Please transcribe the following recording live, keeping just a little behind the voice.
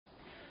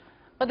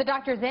Well, the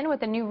doctor's in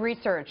with a new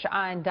research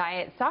on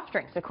diet soft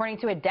drinks. According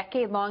to a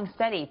decade-long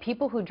study,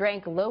 people who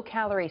drank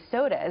low-calorie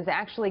sodas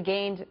actually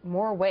gained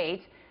more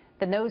weight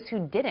than those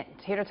who didn't.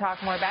 Here to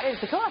talk more about it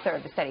is the co-author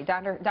of the study,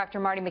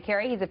 Dr. Marty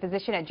Makary. He's a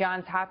physician at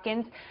Johns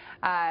Hopkins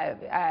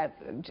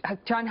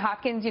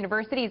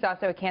University. He's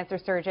also a cancer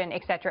surgeon,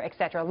 et cetera, et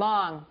cetera.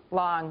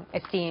 Long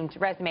esteemed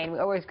resume.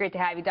 Always great to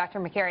have you, Dr.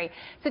 Makary.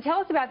 So tell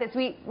us about this.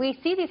 We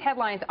see these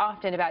headlines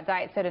often about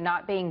diet soda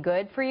not being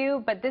good for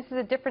you, but this is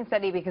a different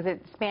study because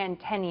it spanned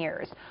 10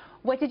 years.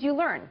 What did you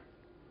learn?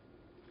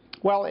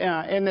 Well,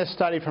 in this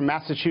study from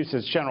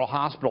Massachusetts General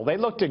Hospital, they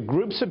looked at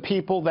groups of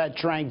people that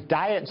drank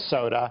diet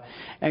soda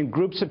and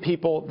groups of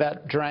people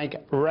that drank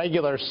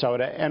regular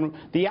soda, and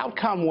the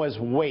outcome was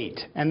weight.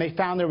 And they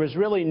found there was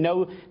really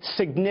no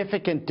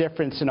significant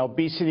difference in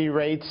obesity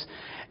rates.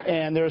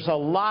 And there's a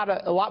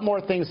lot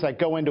more things that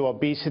go into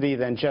obesity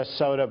than just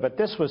soda, but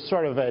this was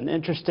sort of an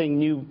interesting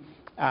new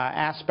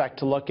aspect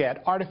to look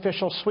at.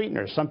 Artificial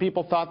sweeteners. Some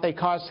people thought they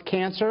caused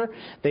cancer.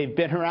 They've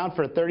been around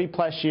for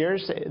 30+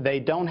 years. They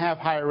don't have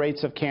higher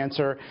rates of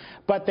cancer,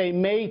 but they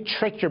may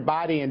trick your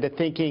body into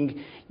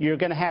thinking you're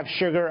going to have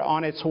sugar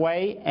on its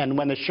way, and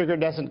when the sugar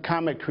doesn't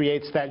come, it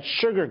creates that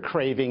sugar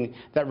craving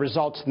that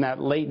results in that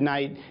late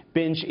night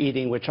binge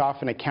eating, which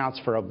often accounts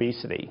for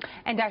obesity.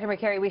 And Dr.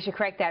 Makary, we should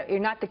correct that. You're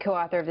not the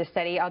co-author of this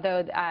study,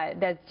 although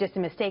that's just a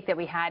mistake that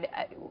we had.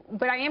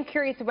 But I am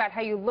curious about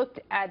how you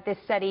looked at this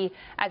study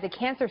as a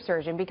cancer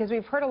surgeon, because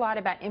we've heard a lot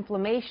about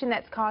inflammation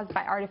that's caused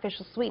by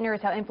artificial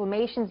sweeteners, how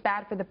inflammation is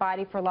bad for the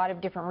body for a lot of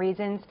different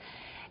reasons.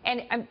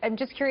 And I'm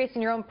just curious,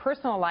 in your own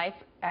personal life,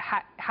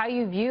 how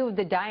you view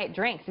the diet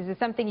drinks. Is it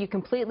something you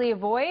completely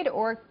avoid,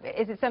 or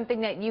is it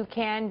something that you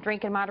can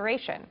drink in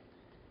moderation?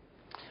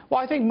 Well,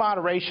 I think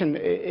moderation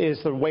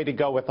is the way to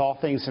go with all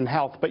things in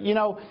health. But, you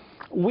know,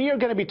 we are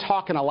going to be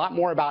talking a lot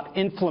more about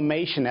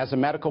inflammation as a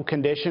medical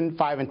condition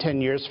 5 and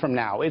 10 years from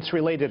now. It's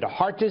related to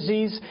heart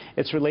disease,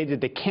 it's related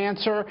to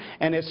cancer,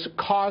 and it's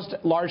caused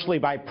largely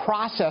by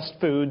processed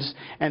foods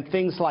and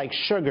things like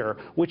sugar,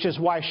 which is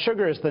why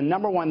sugar is the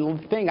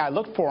 #1 thing I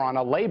look for on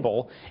a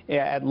label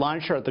at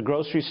lunch or at the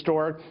grocery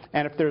store.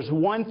 And if there's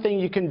one thing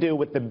you can do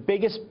with the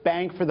biggest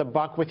bang for the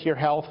buck with your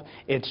health,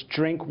 it's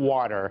drink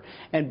water.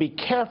 And be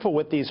careful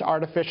with these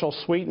artificial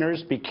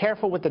sweeteners. Be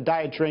careful with the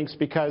diet drinks,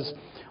 because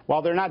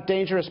while they're not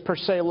dangerous per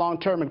se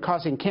long-term and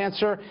causing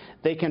cancer,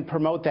 they can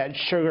promote that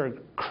sugar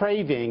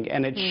craving,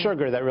 and it's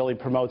sugar that really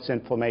promotes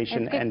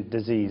inflammation and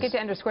disease. Good to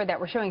underscore that.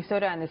 We're showing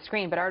soda on the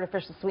screen, but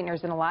artificial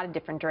sweeteners in a lot of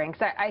different drinks.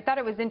 I thought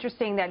it was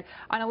interesting that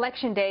on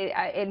Election Day,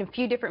 in a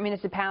few different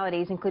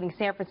municipalities, including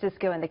San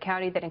Francisco and the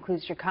county that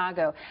includes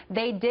Chicago,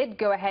 they did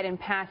go ahead and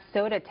pass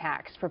soda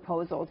tax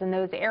proposals in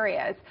those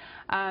areas.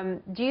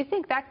 Do you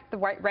think that's the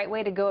right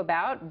way to go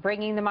about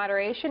bringing the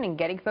moderation and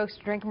getting folks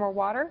to drink more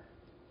water?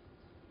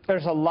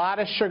 There's a lot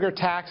of sugar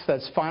tax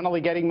that's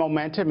finally getting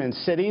momentum in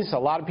cities. A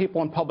lot of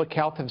people in public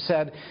health have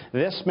said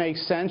this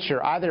makes sense.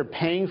 You're either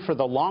paying for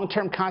the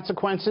long-term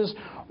consequences,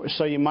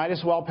 so you might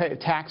as well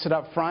tax it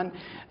up front.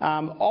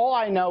 All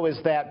I know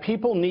is that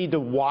people need to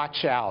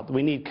watch out.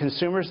 We need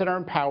consumers that are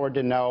empowered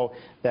to know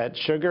that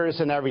sugar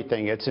is in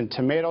everything. It's in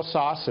tomato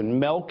sauce and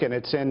milk, and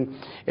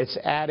it's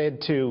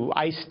added to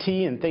iced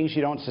tea and things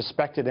you don't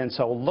suspect it in.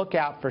 So look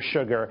out for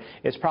sugar.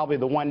 It's probably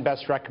the one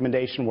best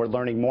recommendation we're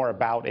learning more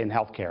about in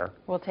healthcare.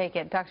 We'll take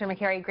it. Dr.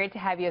 Makary, great to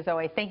have you as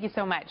always. Thank you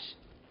so much.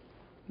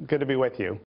 Good to be with you.